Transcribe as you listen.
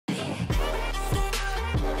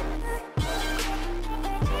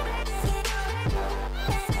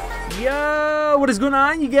Yo, what is going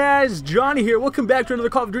on, you guys? Johnny here. Welcome back to another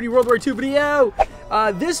Call of Duty World War II video.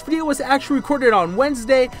 This video was actually recorded on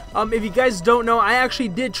Wednesday. If you guys don't know, I actually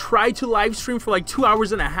did try to live stream for like 2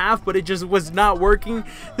 hours and a half, but it just was not working.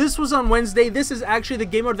 This was on Wednesday. This is actually the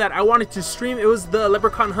game mode that I wanted to stream. It was the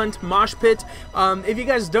Leprechaun Hunt Mosh Pit. If you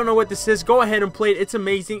guys don't know what this is, go ahead and play it. It's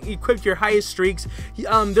amazing. Equip your highest streaks.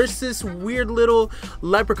 There's this weird little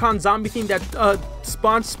leprechaun zombie thing that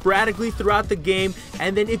spawns sporadically throughout the game,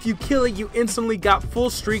 and then if you kill it, you instantly got full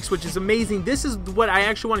streaks, which is amazing. This is what I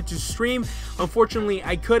actually wanted to stream. Unfortunately,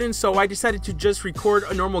 I couldn't, so I decided to just record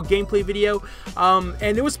a normal gameplay video.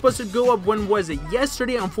 And it was supposed to go up, when was it?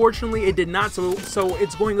 Yesterday. Unfortunately, it did not, so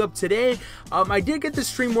it's going up today. I did get the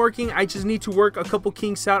stream working. I just need to work a couple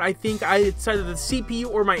kinks out. I think it's either the CPU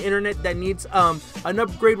or my internet that needs an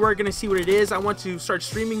upgrade. We're gonna see what it is. I want to start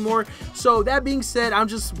streaming more. So that being said, I'm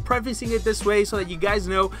just prefacing it this way so that you guys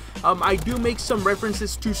know I do make some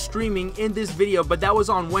references to streaming in this video, but that was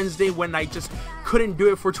on Wednesday when I just couldn't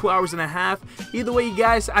do it for 2 hours and a half. Either way, you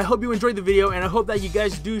guys, I hope you enjoyed the video, and I hope that you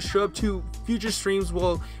guys do show up to future streams,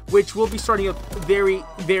 which will be starting up very,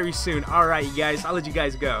 very soon. Alright, you guys, I'll let you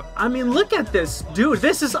guys go. I mean, look at this, dude.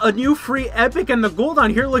 This is a new free epic, and the gold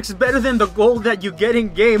on here looks better than the gold that you get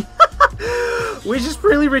in game. Which is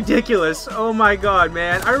really ridiculous. Oh my god,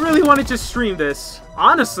 man. I really wanted to stream this.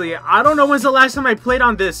 Honestly, I don't know when's the last time I played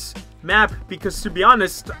on this map, because to be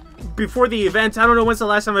honest, before the event, I don't know when's the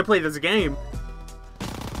last time I played this game.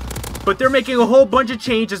 But they're making a whole bunch of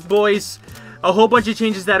changes, boys. A whole bunch of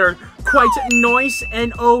changes that are quite nice.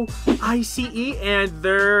 N-O-I-C-E. And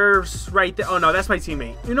there's right there. Oh no, that's my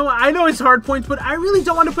teammate. You know what? I know it's hard points, but I really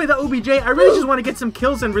don't want to play the OBJ. I really just want to get some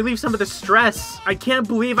kills and relieve some of the stress. I can't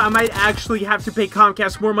believe I might actually have to pay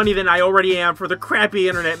Comcast more money than I already am for the crappy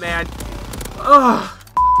internet, man. Ugh.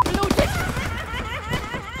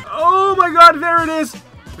 Oh my god, there it is.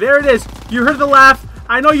 There it is. You heard the laugh.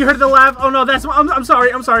 I know you heard the laugh. Oh no, that's... I'm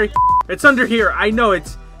sorry. I'm sorry. It's under here. I know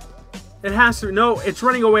it. It has to. No, it's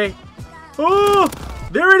running away. Oh,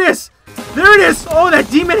 there it is. There it is. Oh,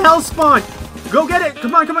 that demon hell spawn. Go get it.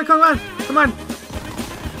 Come on, come on, come on. Come on.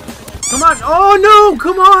 Come on. Oh no,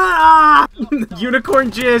 come on. Ah.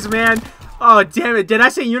 Unicorn jizz, man. Oh, damn it. Did I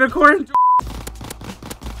say unicorn?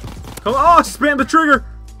 Come on. Oh, spam the trigger.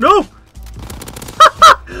 No.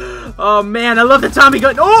 Oh man, I love the Tommy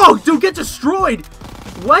gun. Oh, dude, get destroyed.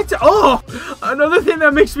 What? Oh, another thing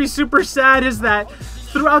that makes me super sad is that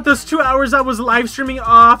throughout those 2 hours I was live streaming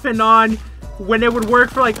off and on when it would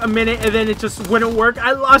work for like a minute and then it just wouldn't work.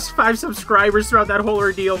 I lost 5 subscribers throughout that whole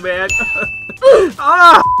ordeal, man.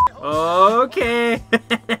 Ah! Okay.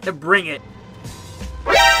 Bring it.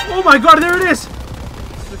 Oh my god, there it is.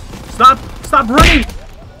 Stop running.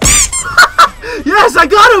 Yes, I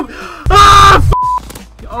got him. Ah, f.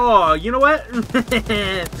 Oh, you know what?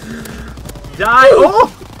 Die.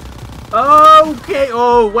 Oh! Okay.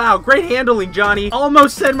 Oh, wow. Great handling, Johnny.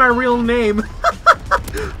 Almost said my real name.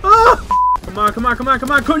 Oh! Come on, come on, come on,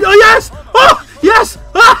 come on. Oh, yes! Oh! Yes!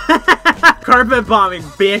 Carpet bombing,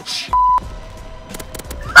 bitch.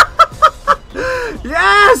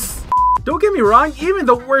 Yes! Don't get me wrong. Even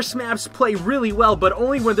the worst maps play really well, but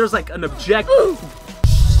only when there's like an objective.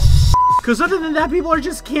 Because other than that, people are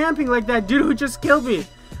just camping like that dude who just killed me.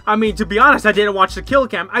 I mean, to be honest, I didn't watch the kill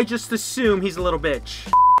cam. I just assume he's a little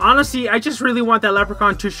bitch. Honestly, I just really want that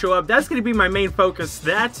leprechaun to show up. That's going to be my main focus.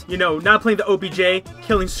 That, you know, not playing the OBJ,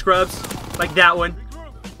 killing scrubs like that one.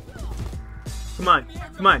 Come on,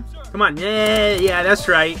 come on, come on. Yeah, that's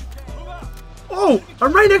right. Oh,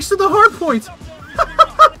 I'm right next to the hard point.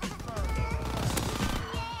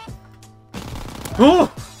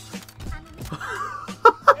 Oh.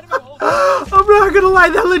 I'm not gonna lie,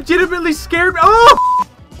 that legitimately scared me. Oh!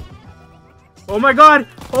 Oh my god!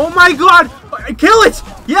 Oh my god! Kill it!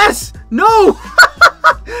 Yes! No!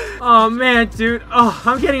 Oh man, dude. Oh,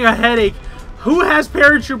 I'm getting a headache. Who has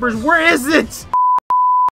paratroopers? Where is it?